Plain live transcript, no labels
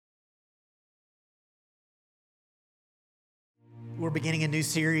We're beginning a new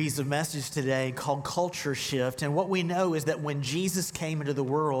series of messages today called Culture Shift. And what we know is that when Jesus came into the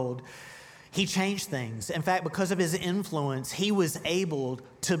world, he changed things. In fact, because of his influence, he was able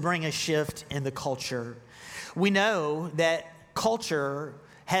to bring a shift in the culture. We know that culture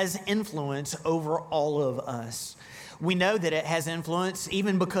has influence over all of us. We know that it has influence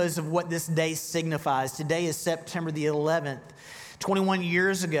even because of what this day signifies. Today is September the 11th. 21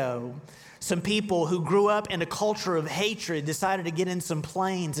 years ago, some people who grew up in a culture of hatred decided to get in some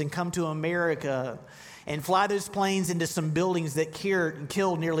planes and come to America and fly those planes into some buildings that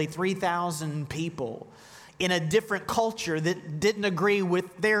killed nearly 3,000 people in a different culture that didn't agree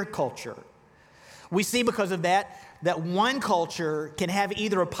with their culture. We see because of that one culture can have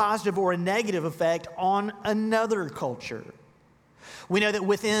either a positive or a negative effect on another culture. We know that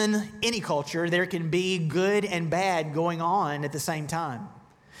within any culture, there can be good and bad going on at the same time.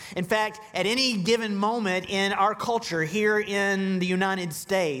 In fact, at any given moment in our culture here in the United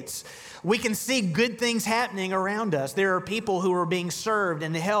States, we can see good things happening around us. There are people who are being served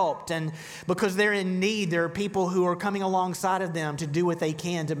and helped, and because they're in need, there are people who are coming alongside of them to do what they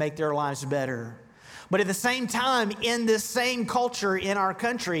can to make their lives better. But at the same time, in this same culture in our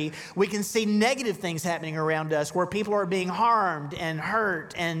country, we can see negative things happening around us where people are being harmed and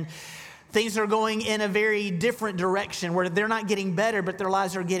hurt, and things are going in a very different direction where they're not getting better, but their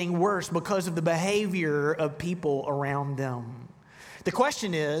lives are getting worse because of the behavior of people around them. The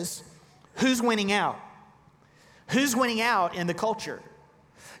question is, who's winning out? Who's winning out in the culture?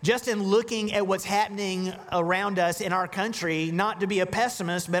 Just in looking at what's happening around us in our country, not to be a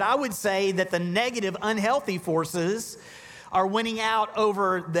pessimist, but I would say that the negative, unhealthy forces are winning out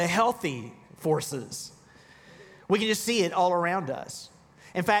over the healthy forces. We can just see it all around us.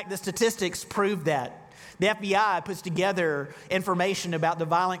 In fact, the statistics prove that. The FBI puts together information about the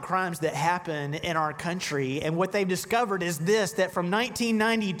violent crimes that happen in our country. And what they've discovered is this, that from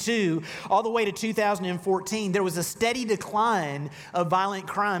 1992 all the way to 2014, there was a steady decline of violent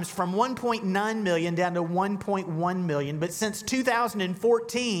crimes from 1.9 million down to 1.1 million. But since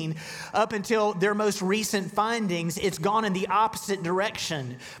 2014, up until their most recent findings, it's gone in the opposite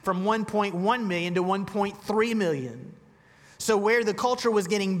direction, from 1.1 million to 1.3 million. So where the culture was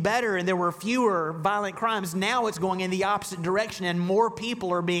getting better and there were fewer violent crimes, now it's going in the opposite direction and more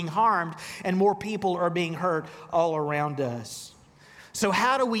people are being harmed and more people are being hurt all around us. So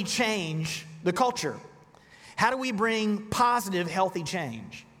how do we change the culture? How do we bring positive, healthy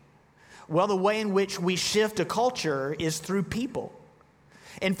change? Well, the way in which we shift a culture is through people.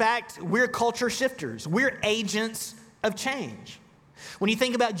 In fact, we're culture shifters. We're agents of change. When you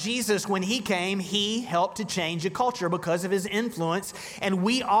think about Jesus, when he came, he helped to change a culture because of his influence. And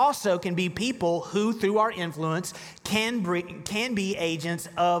we also can be people who, through our influence, can be agents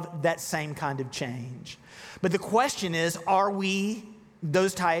of that same kind of change. But the question is, are we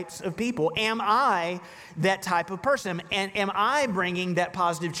those types of people? Am I that type of person? And am I bringing that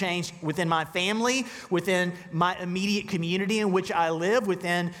positive change within my family, within my immediate community in which I live,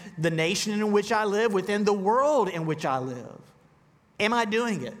 within the nation in which I live, within the world in which I live? Am I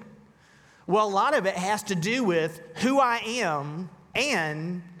doing it? Well, a lot of it has to do with who I am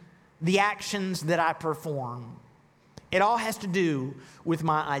and the actions that I perform. It all has to do with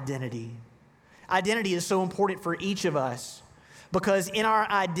my identity. Identity is so important for each of us because in our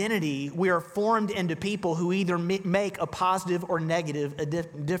identity, we are formed into people who either make a positive or negative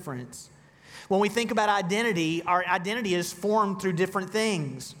difference. When we think about identity, our identity is formed through different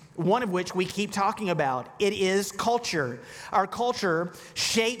things. One of which we keep talking about. It is culture. Our culture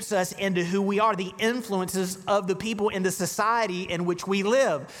shapes us into who we are, the influences of the people in the society in which we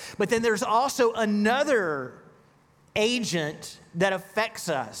live. But then there's also another agent that affects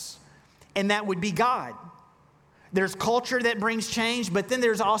us, and that would be God. There's culture that brings change, but then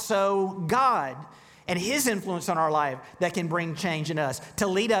there's also God and his influence on our life that can bring change in us, to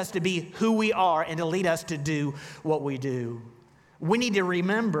lead us to be who we are and to lead us to do what we do. We need to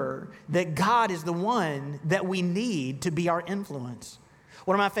remember that God is the one that we need to be our influence.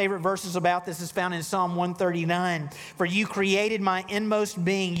 One of my favorite verses about this is found in Psalm 139. For you created my inmost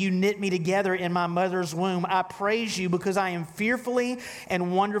being. You knit me together in my mother's womb. I praise you because I am fearfully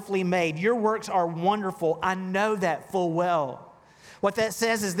and wonderfully made. Your works are wonderful. I know that full well. What that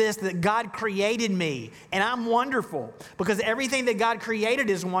says is this, that God created me, and I'm wonderful because everything that God created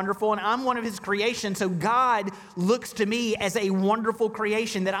is wonderful, and I'm one of his creations. So God looks to me as a wonderful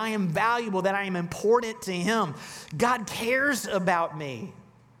creation, that I am valuable, that I am important to him. God cares about me.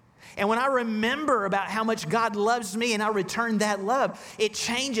 And when I remember about how much God loves me and I return that love, it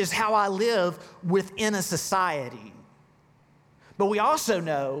changes how I live within a society. But we also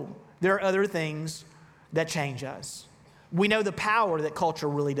know there are other things that change us. we know the power that culture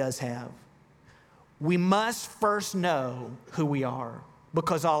really does have. We must first know who we are,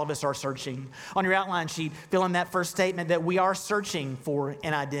 because all of us are searching. On your outline sheet, fill in that first statement that we are searching for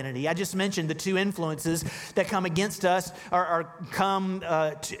an identity. I just mentioned the two influences that come against us or come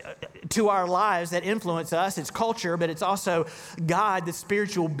to our lives that influence us. It's culture, but it's also God, the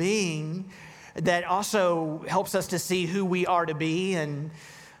spiritual being, that also helps us to see who we are to be and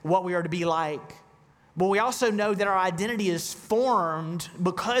what we are to be like. But we also know that our identity is formed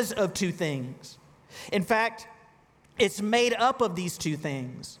because of two things. In fact, it's made up of these two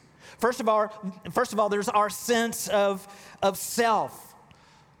things. First of all, there's our sense of self,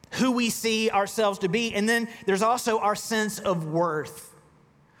 who we see ourselves to be, and then there's also our sense of worth.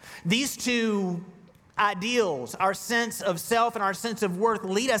 These two ideals, our sense of self and our sense of worth,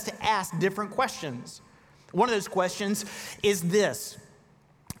 lead us to ask different questions. One of those questions is this: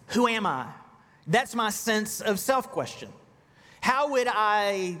 who am I? That's my sense of self question. How would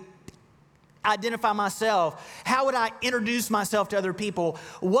I identify myself? How would I introduce myself to other people?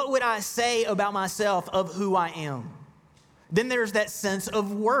 What would I say about myself of who I am? Then there's that sense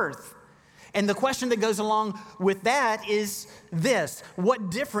of worth. And the question that goes along with that is this: what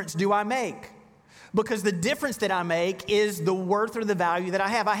difference do I make? Because the difference that I make is the worth or the value that I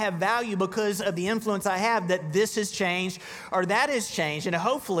have. I have value because of the influence I have, that this has changed or that has changed, and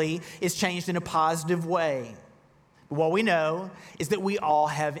hopefully it's changed in a positive way. But what we know is that we all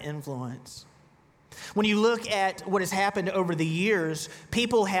have influence. When you look at what has happened over the years,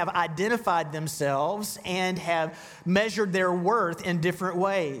 people have identified themselves and have measured their worth in different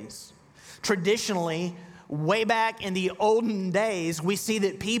ways. Traditionally, way back in the olden days, we see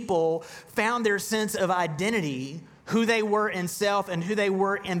that people found their sense of identity, who they were in self and who they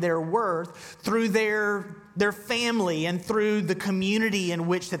were in their worth, through their family and through the community in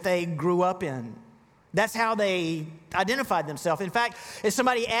which that they grew up in. That's how they identified themselves. In fact, if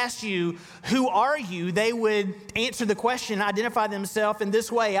somebody asked you, who are you? They would answer the question, identify themselves in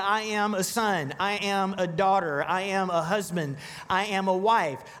this way: I am a son, I am a daughter, I am a husband, I am a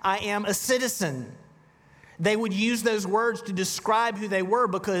wife, I am a citizen. They would use those words to describe who they were,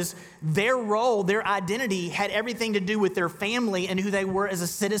 because their role, their identity had everything to do with their family and who they were as a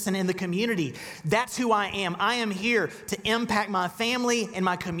citizen in the community. That's who I am. I am here to impact my family and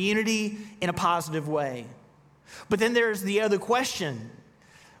my community in a positive way. But then there's the other question: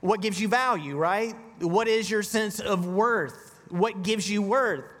 what gives you value, right? What is your sense of worth? What gives you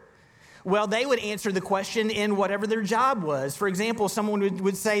worth? Well, they would answer the question in whatever their job was. For example, someone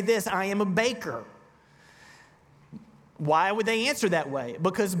would say this: I am a baker. Why would they answer that way?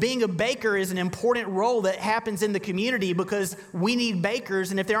 Because being a baker is an important role that happens in the community, because we need bakers,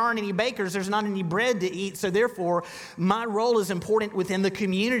 and if there aren't any bakers, there's not any bread to eat. So therefore, my role is important within the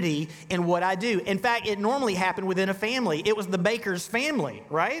community in what I do. In fact, it normally happened within a family. It was the baker's family,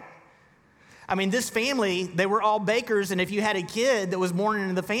 right? I mean, this family, they were all bakers, and if you had a kid that was born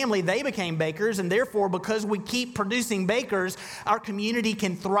into the family, they became bakers, and therefore, because we keep producing bakers, our community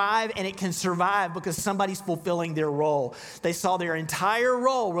can thrive and it can survive because somebody's fulfilling their role. They saw their entire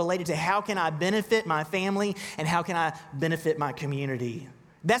role related to how can I benefit my family and how can I benefit my community.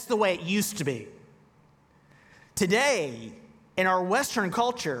 That's the way it used to be. Today, in our Western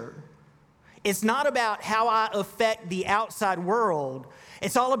culture, it's not about how I affect the outside world.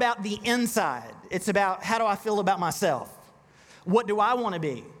 It's all about the inside. It's about, how do I feel about myself? What do I want to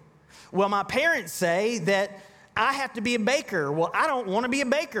be? Well, my parents say that I have to be a baker. Well, I don't want to be a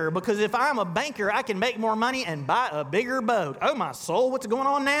baker, because if I'm a banker, I can make more money and buy a bigger boat. Oh, my soul, what's going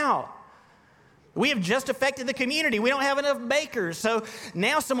on now? We have just affected the community. We don't have enough bakers. So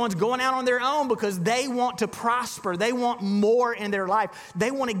now someone's going out on their own because they want to prosper. They want more in their life.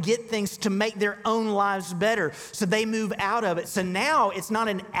 They want to get things to make their own lives better. So they move out of it. So now it's not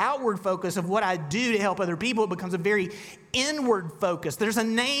an outward focus of what I do to help other people. It becomes a very inward focus. There's a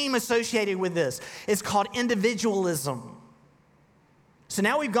name associated with this. It's called individualism. So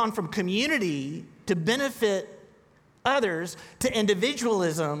now we've gone from community to benefit others to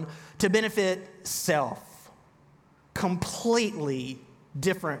individualism to benefit self. Completely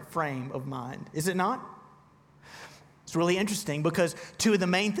different frame of mind, is it not? It's really interesting, because two of the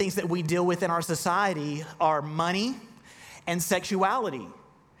main things that we deal with in our society are money and sexuality.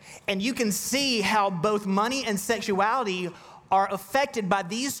 And you can see how both money and sexuality are affected by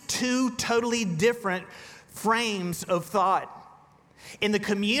these two totally different frames of thought. In the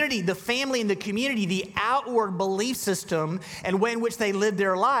community, the family in the community, the outward belief system and way in which they lived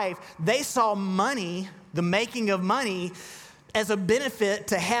their life, they saw money, the making of money, as a benefit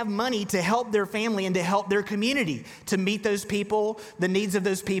to have money to help their family and to help their community, to meet those people, the needs of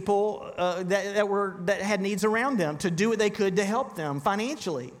those people that had needs around them, to do what they could to help them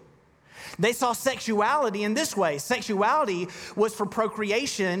financially. They saw sexuality in this way. Sexuality was for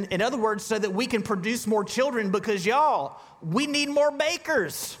procreation. In other words, so that we can produce more children because, y'all, we need more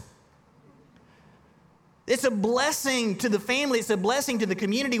bakers. It's a blessing to the family. It's a blessing to the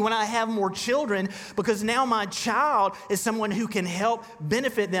community when I have more children, because now my child is someone who can help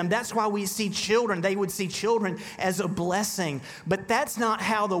benefit them. That's why we see children. They would see children as a blessing. But that's not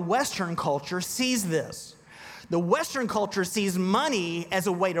how the Western culture sees this. The Western culture sees money as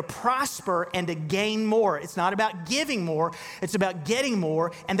a way to prosper and to gain more. It's not about giving more, it's about getting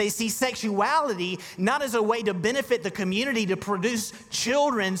more. And they see sexuality not as a way to benefit the community, to produce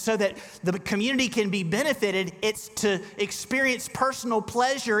children so that the community can be benefited. It's to experience personal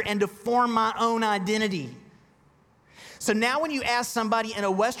pleasure and to form my own identity. So now when you ask somebody in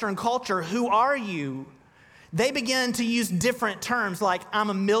a Western culture, who are you? They begin to use different terms like, I'm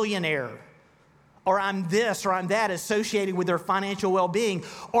a millionaire, or I'm this, or I'm that, associated with their financial well-being.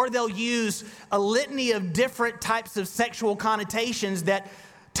 Or they'll use a litany of different types of sexual connotations that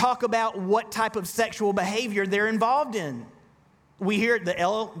talk about what type of sexual behavior they're involved in. We hear the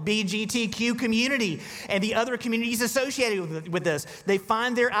LGBTQ community and the other communities associated with this. They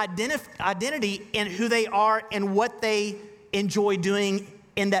find their identity in who they are and what they enjoy doing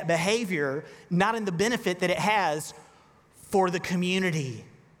in that behavior, not in the benefit that it has for the community.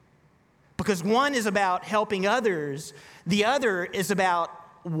 Because one is about helping others, the other is about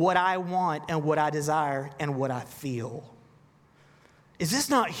what I want and what I desire and what I feel. Is this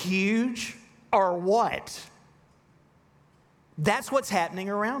not huge or what? That's what's happening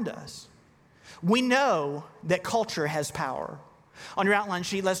around us. We know that culture has power. On your outline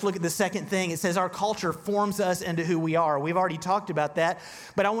sheet, let's look at the second thing. It says our culture forms us into who we are. We've already talked about that,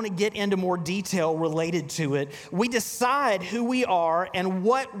 but I want to get into more detail related to it. We decide who we are and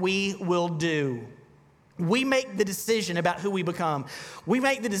what we will do. We make the decision about who we become. We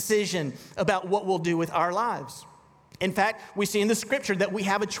make the decision about what we'll do with our lives. In fact, we see in the scripture that we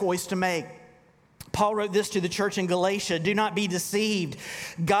have a choice to make. Paul wrote this to the church in Galatia: do not be deceived.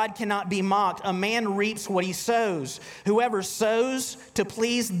 God cannot be mocked. A man reaps what he sows. Whoever sows to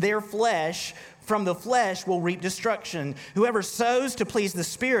please their flesh, from the flesh will reap destruction. Whoever sows to please the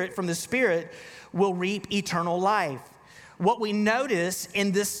Spirit, from the Spirit will reap eternal life. What we notice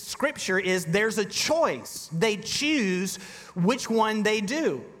in this scripture is there's a choice. They choose which one they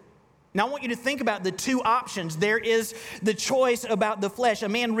do. Now, I want you to think about the two options. There is the choice about the flesh. A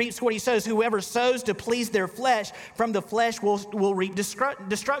man reaps what he sows. Whoever sows to please their flesh, from the flesh will reap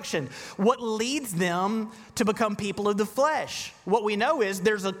destruction. What leads them to become people of the flesh? What we know is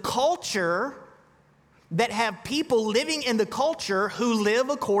there's a culture that have people living in the culture who live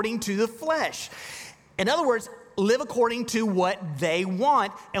according to the flesh. In other words, live according to what they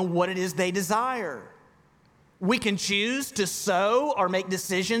want and what it is they desire. We can choose to sow or make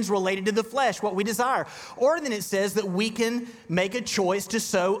decisions related to the flesh, what we desire. Or then it says that we can make a choice to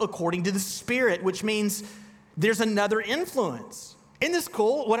sow according to the Spirit, which means there's another influence. Isn't this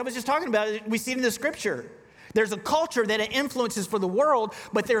cool? What I was just talking about, we see it in the scripture. There's a culture that influences for the world,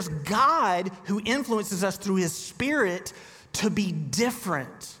 but there's God who influences us through his Spirit to be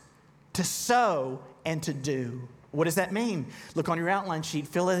different, to sow and to do. What does that mean? Look on your outline sheet,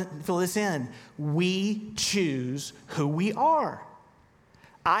 fill this in. We choose who we are.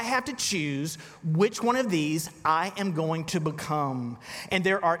 I have to choose which one of these I am going to become. And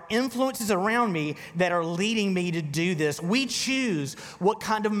there are influences around me that are leading me to do this. We choose what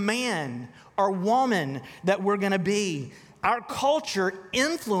kind of man or woman that we're going to be. Our culture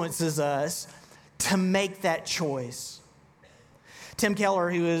influences us to make that choice. Tim Keller,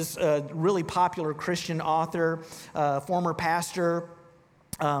 who is a really popular Christian author, former pastor,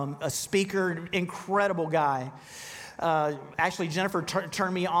 a speaker, incredible guy. Actually, Jennifer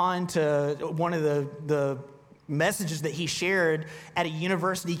turned me on to one of the messages that he shared at a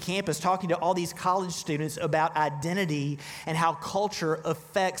university campus, talking to all these college students about identity and how culture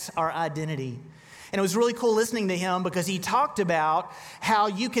affects our identity. And it was really cool listening to him because he talked about how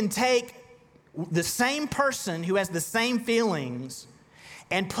you can take the same person who has the same feelings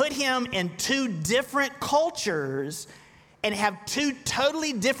and put him in two different cultures and have two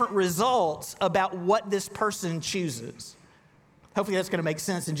totally different results about what this person chooses. Hopefully that's going to make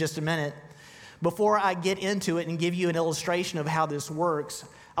sense in just a minute. Before I get into it and give you an illustration of how this works,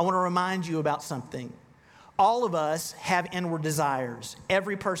 I want to remind you about something. All of us have inward desires,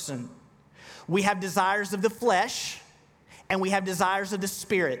 every person. We have desires of the flesh and we have desires of the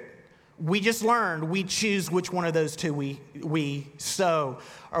Spirit. we just learned we choose which one of those two we sow,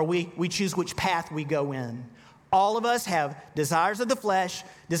 or we choose which path we go in. All of us have desires of the flesh,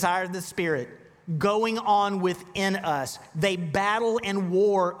 desires of the spirit going on within us. They battle and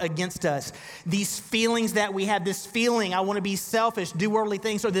war against us. These feelings that we have, this feeling, I want to be selfish, do worldly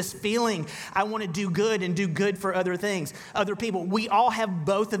things, or this feeling, I want to do good and do good for other things, other people. We all have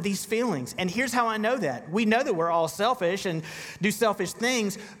both of these feelings. And here's how I know that. We know that we're all selfish and do selfish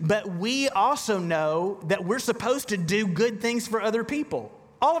things, but we also know that we're supposed to do good things for other people.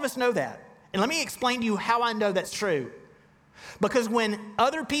 All of us know that. And let me explain to you how I know that's true. Because when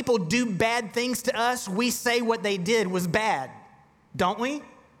other people do bad things to us, we say what they did was bad, don't we?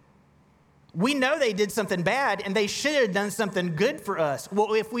 We know they did something bad and they should have done something good for us.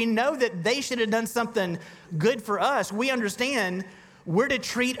 Well, if we know that they should have done something good for us, we understand we're to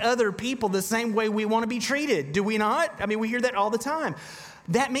treat other people the same way we want to be treated, do we not? I mean, we hear that all the time.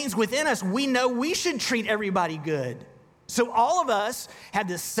 That means within us, we know we should treat everybody good. So all of us have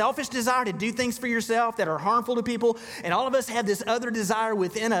this selfish desire to do things for yourself that are harmful to people, and all of us have this other desire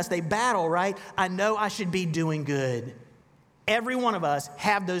within us. They battle, right? I know I should be doing good. Every one of us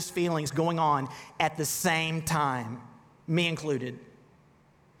have those feelings going on at the same time, me included.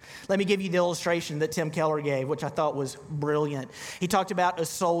 Let me give you the illustration that Tim Keller gave, which I thought was brilliant. He talked about a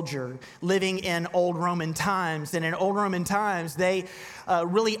soldier living in old Roman times. And in old Roman times, they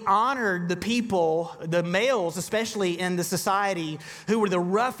really honored the people, the males, especially in the society, who were the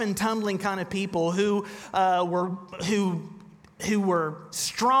rough and tumbling kind of people who were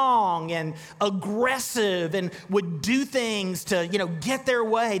strong and aggressive and would do things to, get their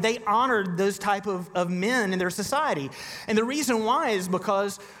way. They honored those type of men in their society. And the reason why is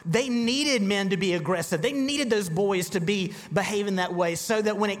because they needed men to be aggressive. They needed those boys to be behaving that way so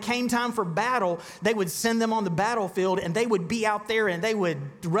that when it came time for battle, they would send them on the battlefield and they would be out there and they would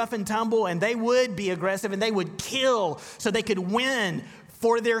rough and tumble and they would be aggressive and they would kill so they could win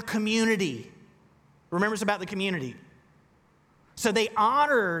for their community. Remember, it's about the community. So they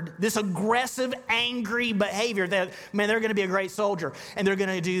honored this aggressive, angry behavior that, man, they're going to be a great soldier and they're going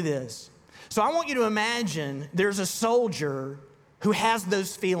to do this. So I want you to imagine there's a soldier who has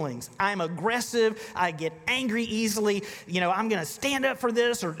those feelings. I'm aggressive. I get angry easily. I'm going to stand up for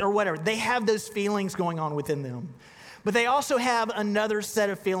this or whatever. They have those feelings going on within them. But they also have another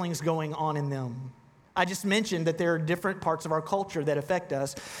set of feelings going on in them. I just mentioned that there are different parts of our culture that affect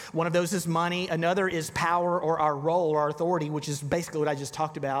us. One of those is money. Another is power or our role or our authority, which is basically what I just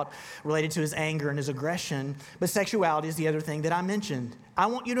talked about, related to his anger and his aggression. But sexuality is the other thing that I mentioned. I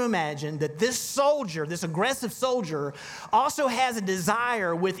want you to imagine that this soldier, this aggressive soldier, also has a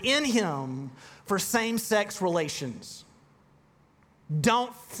desire within him for same-sex relations.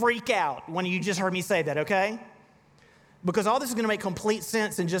 Don't freak out when you just heard me say that, okay? Because all this is going to make complete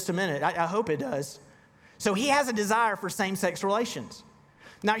sense in just a minute. I hope it does. So he has a desire for same-sex relations.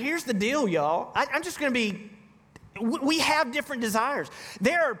 Now, here's the deal, y'all. We have different desires.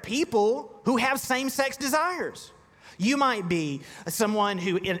 There are people who have same-sex desires. You might be someone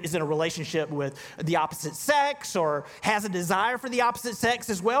who is in a relationship with the opposite sex or has a desire for the opposite sex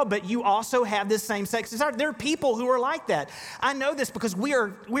as well, but you also have this same-sex desire. There are people who are like that. I know this because we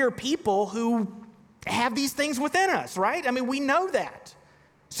are people who have these things within us, right? I mean, we know that.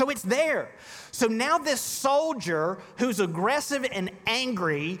 So it's there. So now this soldier who's aggressive and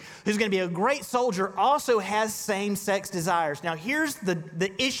angry, who's going to be a great soldier, also has same-sex desires. Now here's the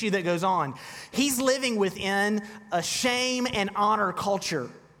issue that goes on. He's living within a shame and honor culture.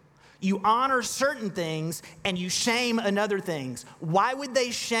 You honor certain things and you shame another things. Why would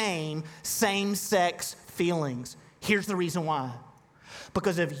they shame same-sex feelings? Here's the reason why.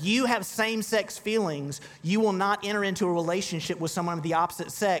 Because if you have same-sex feelings, you will not enter into a relationship with someone of the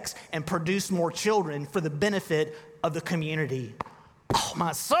opposite sex and produce more children for the benefit of the community. Oh,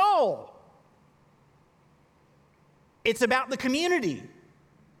 my soul. It's about the community.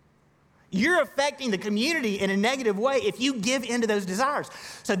 You're affecting the community in a negative way if you give into those desires.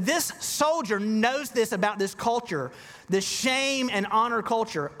 So this soldier knows this about this culture, the shame and honor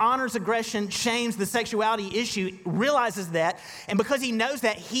culture. Honors aggression, shames the sexuality issue, realizes that. And because he knows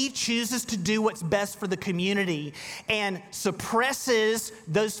that, he chooses to do what's best for the community and suppresses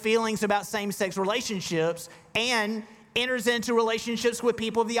those feelings about same-sex relationships and enters into relationships with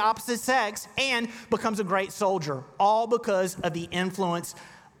people of the opposite sex and becomes a great soldier, all because of the influence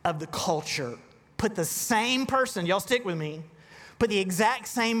of the culture. Put the same person, y'all stick with me, put the exact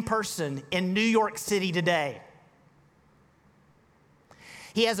same person in New York City today.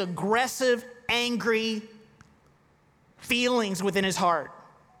 He has aggressive, angry feelings within his heart.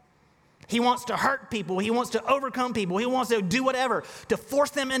 He wants to hurt people. He wants to overcome people. He wants to do whatever to force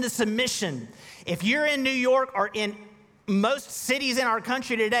them into submission. If you're in New York or in most cities in our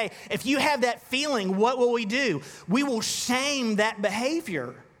country today, if you have that feeling, what will we do? We will shame that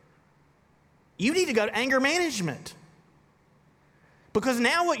behavior. You need to go to anger management. Because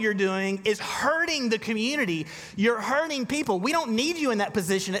now what you're doing is hurting the community. You're hurting people. We don't need you in that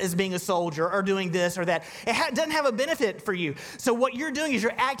position as being a soldier or doing this or that. It doesn't have a benefit for you. So what you're doing is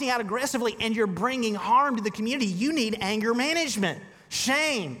you're acting out aggressively and you're bringing harm to the community. You need anger management,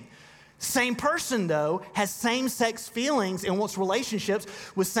 shame. Same person, though, has same-sex feelings and wants relationships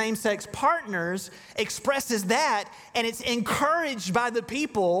with same-sex partners, expresses that, and it's encouraged by the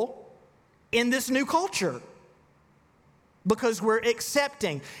people in this new culture. Because we're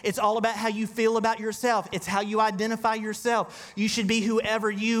accepting. It's all about how you feel about yourself. It's how you identify yourself. You should be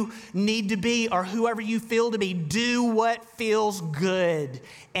whoever you need to be or whoever you feel to be. Do what feels good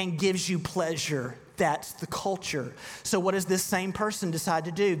and gives you pleasure. That's the culture. So what does this same person decide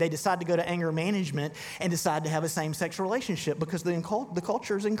to do? They decide to go to anger management and decide to have a same-sex relationship because the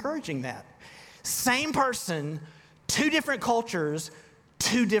culture is encouraging that. Same person, two different cultures,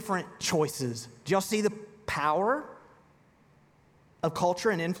 two different choices. Do y'all see the power of culture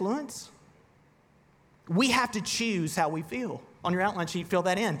and influence? We have to choose how we feel. On your outline sheet, fill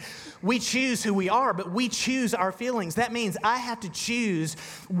that in. We choose who we are, but we choose our feelings. That means I have to choose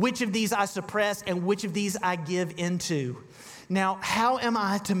which of these I suppress and which of these I give into. Now, how am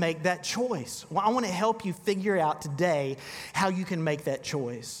I to make that choice? Well, I want to help you figure out today how you can make that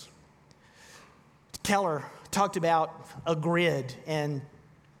choice. Keller talked about a grid and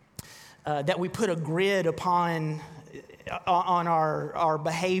that we put a grid upon our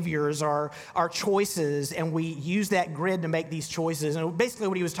behaviors, our choices, and we use that grid to make these choices. And basically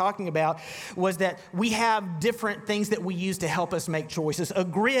what he was talking about was that we have different things that we use to help us make choices. A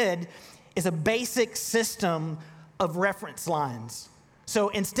grid is a basic system of reference lines. So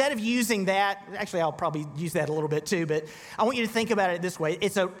instead of using that, actually I'll probably use that a little bit too, but I want you to think about it this way.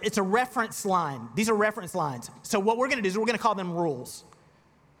 It's a reference line. These are reference lines. So what we're going to do is we're going to call them rules.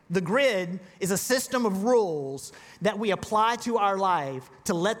 The grid is a system of rules that we apply to our life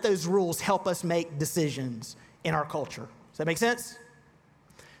to let those rules help us make decisions in our culture. Does that make sense?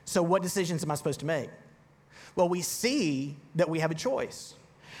 So what decisions am I supposed to make? Well, we see that we have a choice.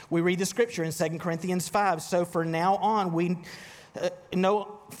 We read the scripture in 2 Corinthians 5. So from now on, we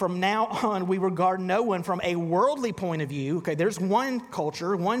regard no one from a worldly point of view. Okay, there's one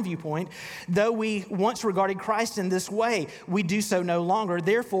culture, one viewpoint. Though we once regarded Christ in this way, we do so no longer.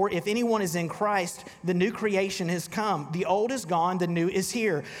 Therefore, if anyone is in Christ, the new creation has come. The old is gone, the new is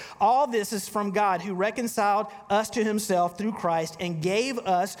here. All this is from God, who reconciled us to himself through Christ and gave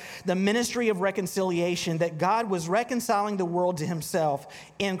us the ministry of reconciliation, that God was reconciling the world to himself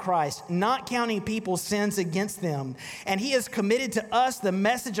in Christ, not counting people's sins against them. And he has committed to us the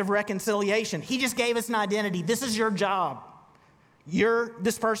message of reconciliation. He just gave us an identity. This is your job. You're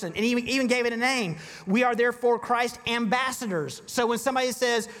this person. And he even gave it a name. We are therefore Christ's ambassadors. So when somebody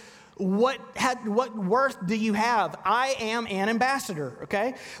says, what worth do you have? I am an ambassador,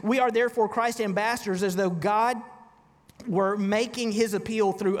 okay? We are therefore Christ's ambassadors, as though God were making his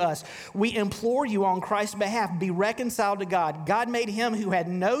appeal through us. We implore you on Christ's behalf, be reconciled to God. God made him who had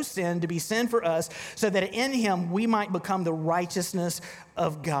no sin to be sin for us, so that in him we might become the righteousness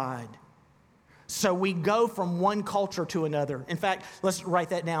of God. So we go from one culture to another. In fact, let's write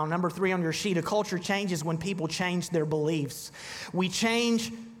that down. Number 3 on your sheet, a culture changes when people change their beliefs. We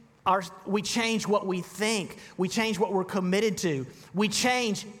change what we think. We change what we're committed to.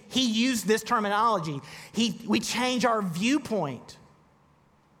 He used this terminology. We change our viewpoint.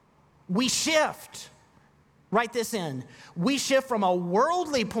 We shift. Write this in. We shift from a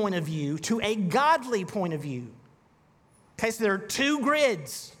worldly point of view to a godly point of view. Okay, so there are two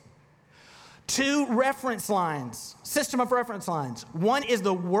grids, two reference lines, system of reference lines. One is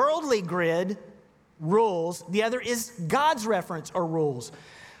the worldly grid, rules. The other is God's reference or rules.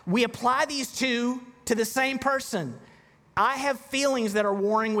 We apply these two to the same person. I have feelings that are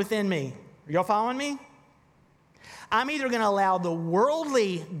warring within me. Are y'all following me? I'm either going to allow the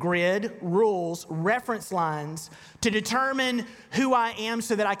worldly grid, rules, reference lines to determine who I am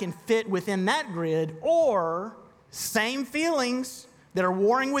so that I can fit within that grid, or same feelings that are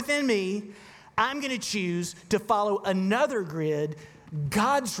warring within me, I'm going to choose to follow another grid,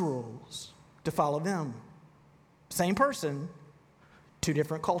 God's rules, to follow them. Same person, two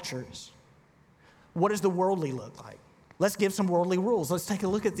different cultures. What does the worldly look like? Let's give some worldly rules. Let's take a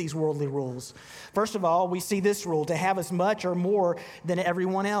look at these worldly rules. First of all, we see this rule, to have as much or more than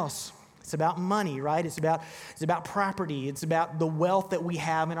everyone else. It's about money, right? It's about property. It's about the wealth that we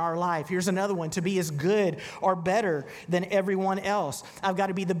have in our life. Here's another one: to be as good or better than everyone else. I've got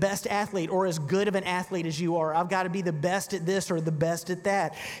to be the best athlete or as good of an athlete as you are. I've got to be the best at this or the best at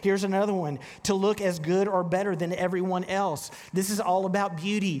that. Here's another one: to look as good or better than everyone else. This is all about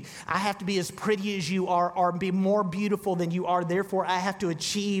beauty. I have to be as pretty as you are or be more beautiful than you are. Therefore, I have to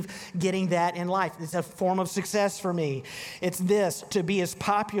achieve getting that in life. It's a form of success for me. It's this: to be as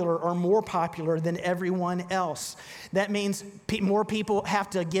popular or more popular than everyone else. That means more people have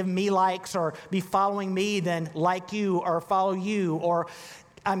to give me likes or be following me than like you or follow you, or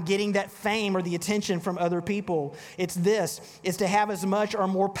I'm getting that fame or the attention from other people. It's this: it's to have as much or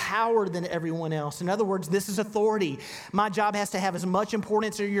more power than everyone else. In other words, this is authority. My job has to have as much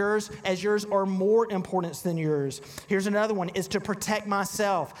importance as yours or more importance than yours. Here's another one: is to protect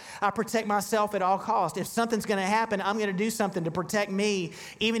myself. I protect myself at all costs. If something's going to happen, I'm going to do something to protect me,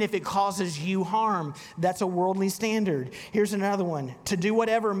 even if it causes you harm. That's a worldly standard. Here's another one: to do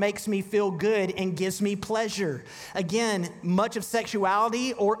whatever makes me feel good and gives me pleasure. Again, much of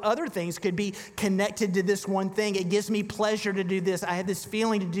sexuality or other things could be connected to this one thing. It gives me pleasure to do this. I have this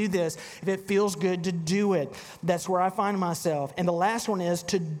feeling to do this. If it feels good to do it, that's where I find myself. And the last one is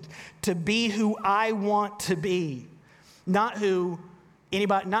to be who I want to be. Not who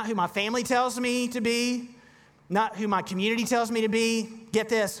my family tells me to be, not who my community tells me to be. Get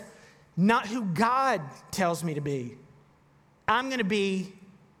this: not who God tells me to be. I'm going to be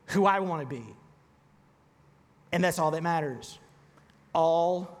who I want to be. And that's all that matters.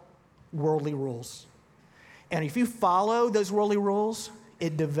 All worldly rules. And if you follow those worldly rules,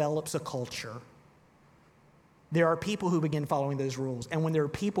 it develops a culture. There are people who begin following those rules. And when there are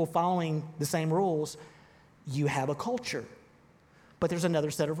people following the same rules, you have a culture. But there's another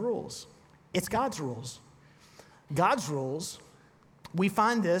set of rules. It's God's rules. God's rules, we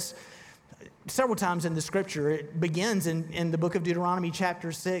find this several times in the scripture. It begins in the book of Deuteronomy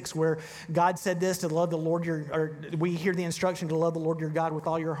chapter 6, where God said this: to love the Lord we hear the instruction to love the Lord your God with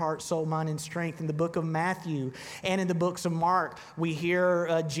all your heart, soul, mind, and strength. In the book of Matthew and in the books of Mark, we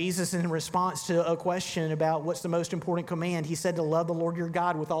hear Jesus in response to a question about what's the most important command. He said to love the Lord your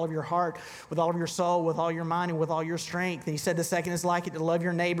God with all of your heart, with all of your soul, with all your mind, and with all your strength. And he said the second is like it: to love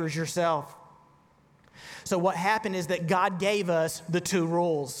your neighbors yourself. So what happened is that God gave us the two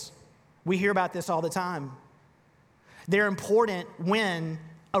rules. We hear about this all the time. They're important when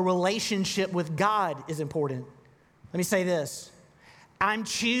a relationship with God is important. Let me say this: I'm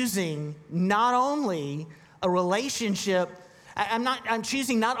choosing not only a relationship, I'm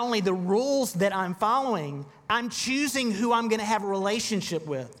choosing not only the rules that I'm following, I'm choosing who I'm going to have a relationship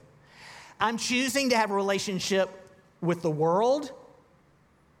with. I'm choosing to have a relationship with the world,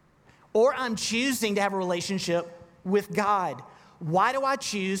 or I'm choosing to have a relationship with God. Why do I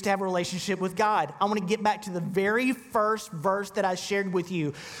choose to have a relationship with God? I want to get back to the very first verse that I shared with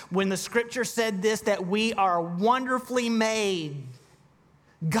you, when the scripture said this, that we are wonderfully made.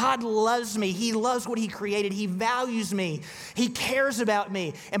 God loves me. He loves what he created. He values me. He cares about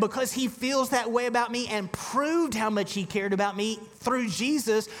me. And because he feels that way about me and proved how much he cared about me through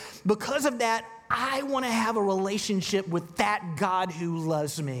Jesus, because of that, I want to have a relationship with that God who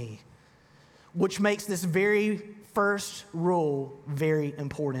loves me, which makes this very first rule very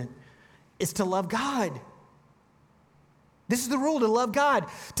important, is to love God. This is the rule: to love God,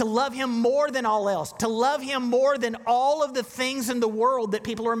 to love him more than all else, to love him more than all of the things in the world that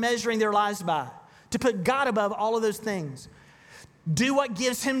people are measuring their lives by, to put God above all of those things. Do what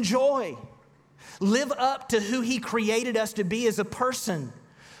gives him joy. Live up to who he created us to be as a person.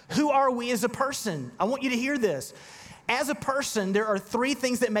 Who are we as a person? I want you to hear this. As a person, there are three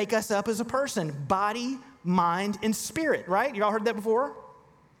things that make us up as a person: body, mind, and spirit, right? You all heard that before?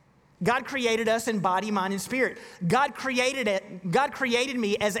 God created us in body, mind, and spirit. God created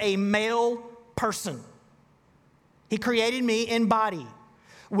me as a male person. He created me in body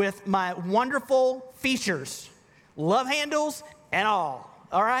with my wonderful features, love handles, and all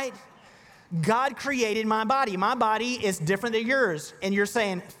right? God created my body. My body is different than yours. And you're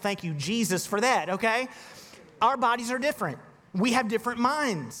saying, thank you, Jesus, for that, okay? Our bodies are different. We have different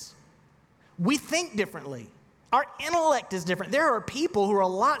minds. We think differently. Our intellect is different. There are people who are a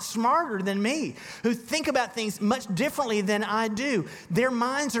lot smarter than me, who think about things much differently than I do. Their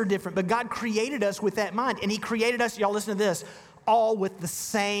minds are different, but God created us with that mind. And he created us, y'all listen to this, all with the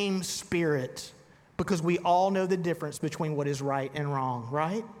same spirit, because we all know the difference between what is right and wrong,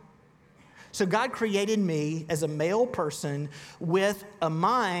 right? So God created me as a male person with a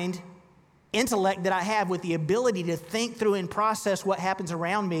mind intellect that I have with the ability to think through and process what happens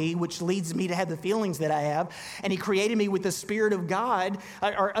around me, which leads me to have the feelings that I have. And he created me with the Spirit of God,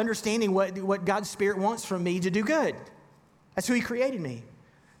 or understanding what God's Spirit wants from me to do good. That's who he created me.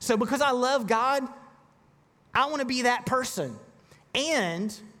 So because I love God, I want to be that person.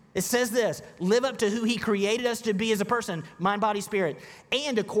 And it says this, live up to who he created us to be as a person, mind, body, spirit,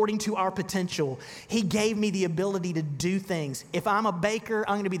 and according to our potential. He gave me the ability to do things. If I'm a baker,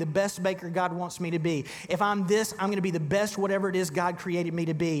 I'm going to be the best baker God wants me to be. If I'm this, I'm going to be the best whatever it is God created me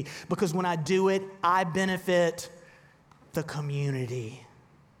to be. Because when I do it, I benefit the community.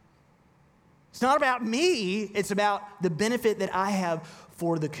 It's not about me. It's about the benefit that I have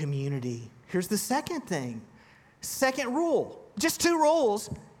for the community. Here's the second thing. Second rule. Just 2 rules.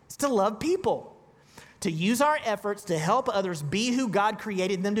 It's to love people, to use our efforts to help others be who God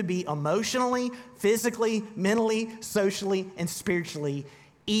created them to be emotionally, physically, mentally, socially, and spiritually,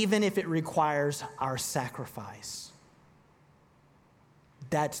 even if it requires our sacrifice.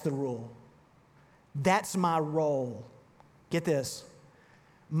 That's the rule. That's my role. Get this.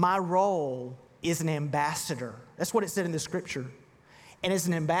 My role is an ambassador. That's what it said in the scripture. And as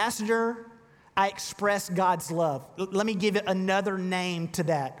an ambassador, I express God's love. Let me give it another name to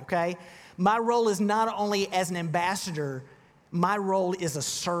that, okay? My role is not only as an ambassador, my role is a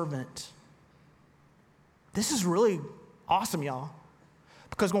servant. This is really awesome, y'all.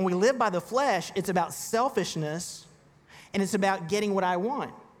 Because when we live by the flesh, it's about selfishness and it's about getting what I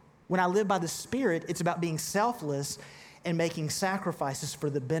want. When I live by the Spirit, it's about being selfless and making sacrifices for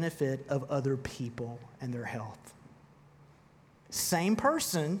the benefit of other people and their health. Same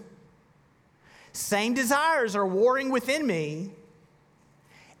person, same desires are warring within me,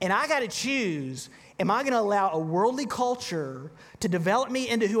 and I got to choose, am I going to allow a worldly culture to develop me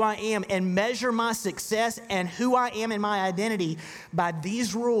into who I am and measure my success and who I am in my identity by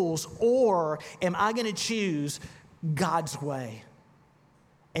these rules, or am I going to choose God's way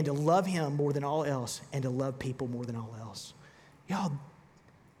and to love him more than all else and to love people more than all else? Y'all,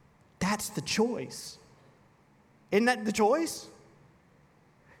 that's the choice. Isn't that the choice?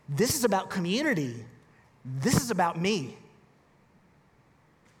 This is about community. This is about me.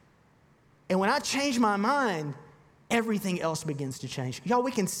 And when I change my mind, everything else begins to change. Y'all,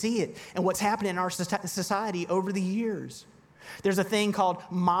 we can see it in what's happened in our society over the years. There's a thing called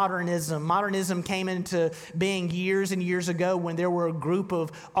modernism. Modernism came into being years and years ago when there were a group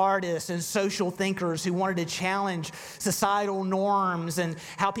of artists and social thinkers who wanted to challenge societal norms and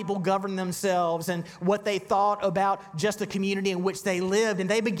how people govern themselves and what they thought about just the community in which they lived. And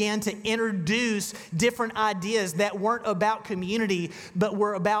they began to introduce different ideas that weren't about community, but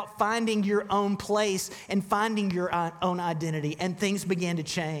were about finding your own place and finding your own identity. And things began to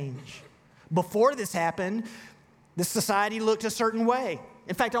change. Before this happened, the society looked a certain way.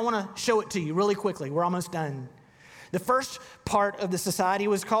 In fact, I want to show it to you really quickly. We're almost done. The first part of the society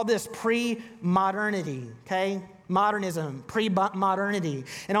was called this pre-modernity, okay? Modernism, pre-modernity.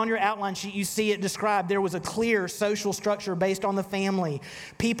 And on your outline sheet, you see it described. There was a clear social structure based on the family.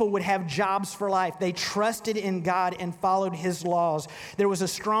 People would have jobs for life. They trusted in God and followed his laws. There was a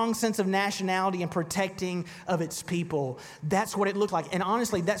strong sense of nationality and protecting of its people. That's what it looked like. And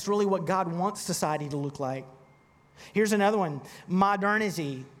honestly, that's really what God wants society to look like. Here's another one,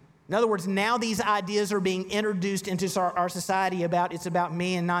 modernity. In other words, now these ideas are being introduced into our society it's about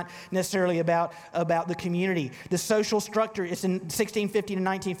me and not necessarily about the community. The social structure, it's in 1650 to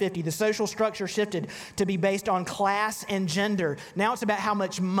 1950. The social structure shifted to be based on class and gender. Now it's about how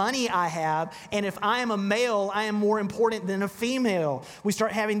much money I have, and if I am a male, I am more important than a female. We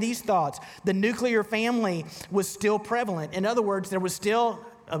start having these thoughts. The nuclear family was still prevalent. In other words, there was still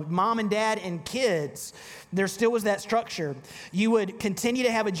a mom and dad and kids. There still was that structure. You would continue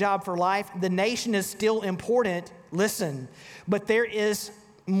to have a job for life. The nation is still important. Listen, but there is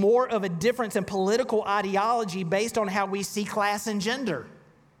more of a difference in political ideology based on how we see class and gender.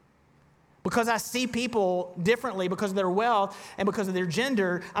 Because I see people differently because of their wealth and because of their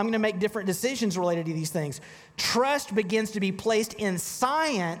gender, I'm going to make different decisions related to these things. Trust begins to be placed in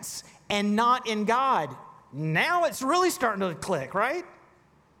science and not in God. Now it's really starting to click, right?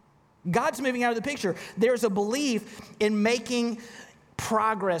 God's moving out of the picture. There's a belief in making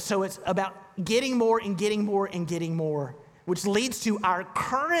progress. So it's about getting more and getting more and getting more, which leads to our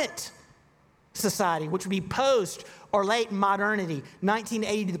current society, which would be post or late modernity,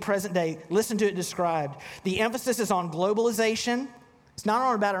 1980 to the present day. Listen to it described. The emphasis is on globalization. It's not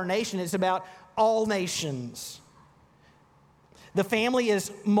only about our nation, it's about all nations. The family is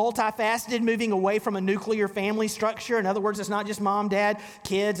multifaceted, moving away from a nuclear family structure. In other words, it's not just mom, dad,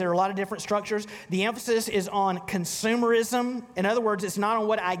 kids. There are a lot of different structures. The emphasis is on consumerism. In other words, it's not on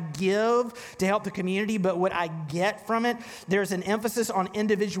what I give to help the community, but what I get from it. There's an emphasis on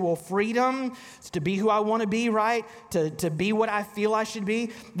individual freedom. It's to be who I want to be, right? To be what I feel I should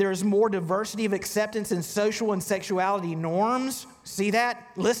be. There's more diversity of acceptance in social and sexuality norms. See that?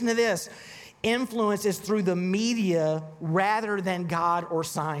 Listen to this. Influence is through the media rather than God or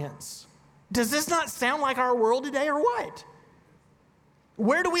science. Does this not sound like our world today or what?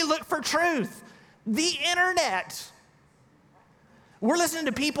 Where do we look for truth? The internet. We're listening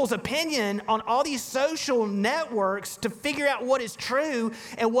to people's opinion on all these social networks to figure out what is true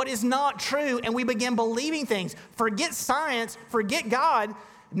and what is not true, and we begin believing things. Forget science, forget God.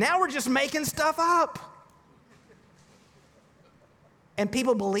 Now we're just making stuff up. And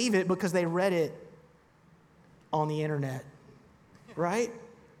people believe it because they read it on the internet, right?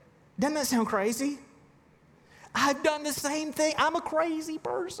 Doesn't that sound crazy? I've done the same thing. I'm a crazy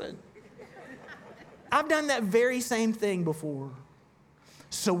person. I've done that very same thing before.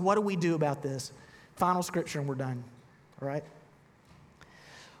 So what do we do about this? Final scripture and we're done, all right?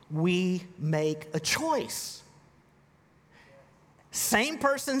 We make a choice. Same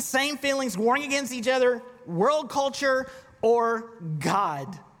person, same feelings, warring against each other, world culture, or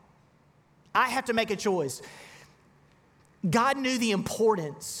God. I have to make a choice. God knew the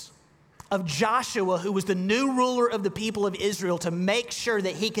importance of Joshua, who was the new ruler of the people of Israel, to make sure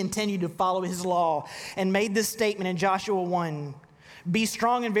that he continued to follow his law, and made this statement in Joshua 1. Be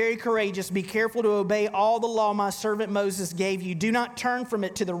strong and very courageous. Be careful to obey all the law my servant Moses gave you. Do not turn from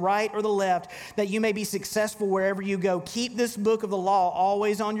it to the right or the left, that you may be successful wherever you go. Keep this book of the law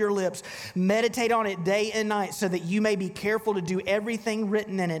always on your lips. Meditate on it day and night, so that you may be careful to do everything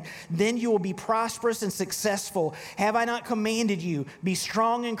written in it. Then you will be prosperous and successful. Have I not commanded you? Be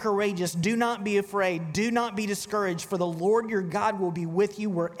strong and courageous. Do not be afraid. Do not be discouraged, for the Lord your God will be with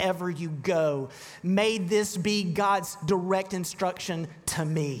you wherever you go. May this be God's direct instruction to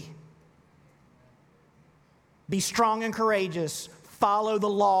me. Be strong and courageous. Follow the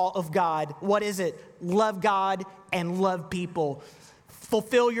law of God. What is it? Love God and love people.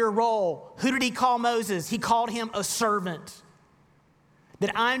 Fulfill your role. Who did he call Moses? He called him a servant.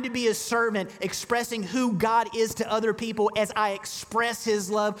 That I'm to be a servant, expressing who God is to other people as I express his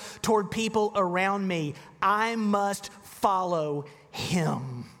love toward people around me. I must follow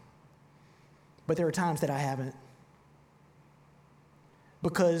him. But there are times that I haven't.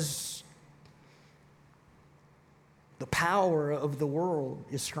 Because the power of the world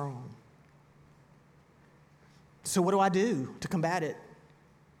is strong. So what do I do to combat it?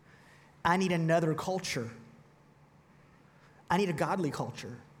 I need another culture. I need a godly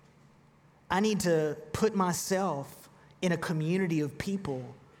culture. I need to put myself in a community of people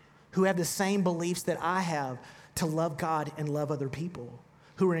who have the same beliefs that I have, to love God and love other people,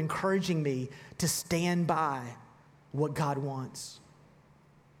 who are encouraging me to stand by what God wants.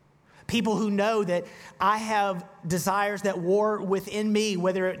 People who know that I have desires that war within me,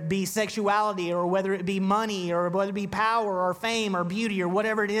 whether it be sexuality or whether it be money or whether it be power or fame or beauty or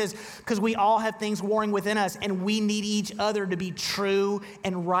whatever it is, because we all have things warring within us, and we need each other to be true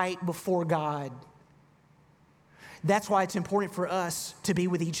and right before God. That's why it's important for us to be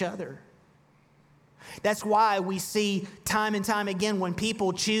with each other. That's why we see time and time again when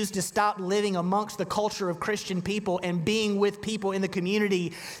people choose to stop living amongst the culture of Christian people and being with people in the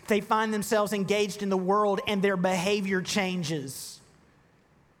community, they find themselves engaged in the world and their behavior changes.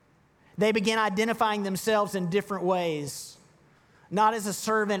 They begin identifying themselves in different ways, not as a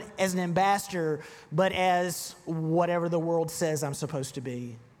servant, as an ambassador, but as whatever the world says I'm supposed to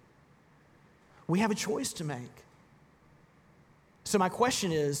be. We have a choice to make. So my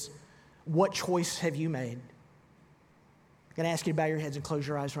question is, what choice have you made? I'm going to ask you to bow your heads and close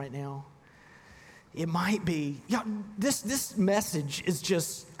your eyes right now. It might be, this message is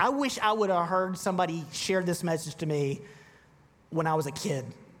just, I wish I would have heard somebody share this message to me when I was a kid.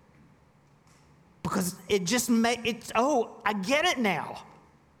 Because it just I get it now.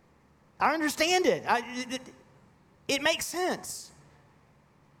 I understand it. It makes sense.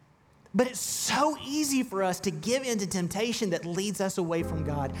 But it's so easy for us to give into temptation that leads us away from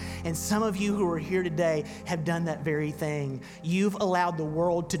God. And some of you who are here today have done that very thing. You've allowed the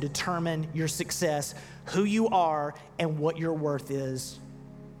world to determine your success, who you are, and what your worth is.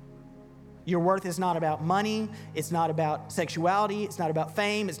 Your worth is not about money. It's not about sexuality. It's not about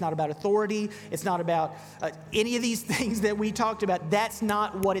fame. It's not about authority. It's not about any of these things that we talked about. That's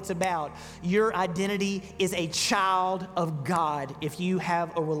not what it's about. Your identity is a child of God if you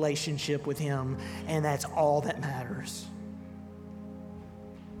have a relationship with Him, and that's all that matters.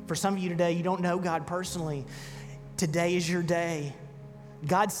 For some of you today, you don't know God personally. Today is your day.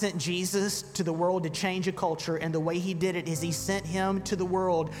 God sent Jesus to the world to change a culture, and the way he did it is he sent him to the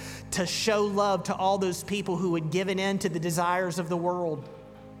world to show love to all those people who had given in to the desires of the world.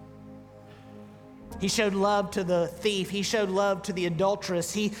 He showed love to the thief. He showed love to the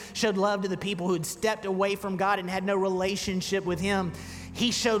adulteress. He showed love to the people who had stepped away from God and had no relationship with him. He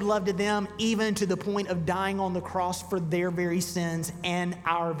showed love to them even to the point of dying on the cross for their very sins and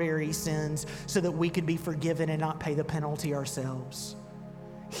our very sins so that we could be forgiven and not pay the penalty ourselves.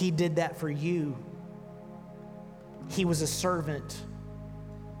 He did that for you. He was a servant.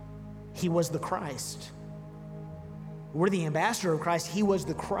 He was the Christ. We're the ambassador of Christ. He was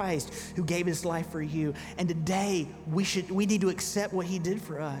the Christ who gave his life for you. And today, we need to accept what he did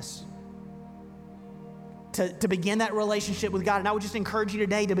for us. To begin that relationship with God. And I would just encourage you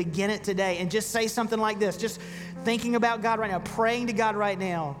today to begin it today and just say something like this. Just thinking about God right now, praying to God right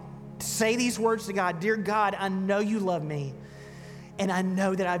now. Say these words to God. Dear God, I know you love me. And I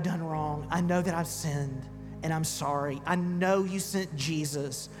know that I've done wrong. I know that I've sinned. And I'm sorry. I know you sent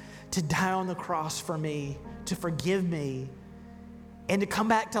Jesus to die on the cross for me, to forgive me, and to come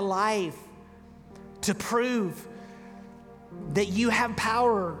back to life, to prove that you have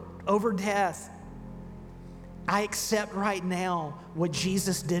power over death. I accept right now what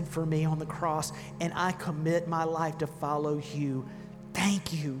Jesus did for me on the cross, and I commit my life to follow you.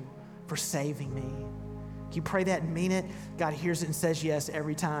 Thank you for saving me. Can you pray that and mean it? God hears it and says yes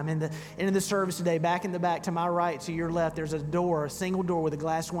every time. In the service today, back in the back to my right, to your left, there's a door, a single door with a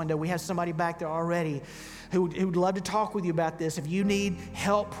glass window. We have somebody back there already who would love to talk with you about this. If you need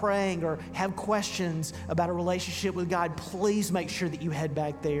help praying or have questions about a relationship with God, please make sure that you head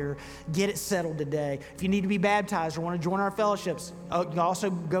back there. Get it settled today. If you need to be baptized or want to join our fellowships, you can also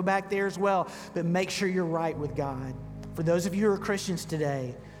go back there as well. But make sure you're right with God. For those of you who are Christians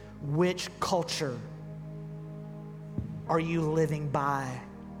today, which culture are you living by?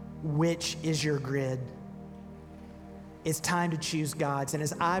 Which is your grid? It's time to choose God's. And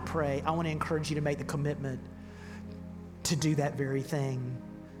as I pray, I want to encourage you to make the commitment to do that very thing.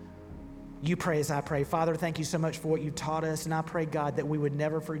 You pray as I pray. Father, thank you so much for what you taught us. And I pray, God, that we would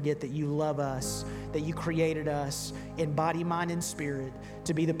never forget that you love us, that you created us in body, mind, and spirit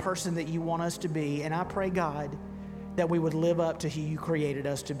to be the person that you want us to be. And I pray, God, that we would live up to who you created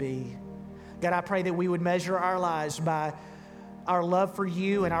us to be. God, I pray that we would measure our lives by our love for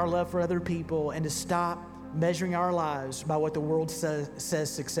you and our love for other people, and to stop measuring our lives by what the world says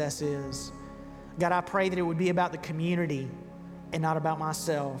success is. God, I pray that it would be about the community and not about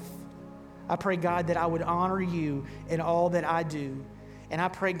myself. I pray, God, that I would honor you in all that I do. And I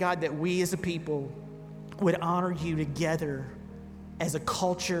pray, God, that we as a people would honor you together as a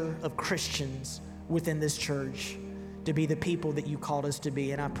culture of Christians within this church, to be the people that you called us to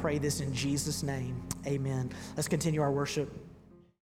be. And I pray this in Jesus' name. Amen. Let's continue our worship.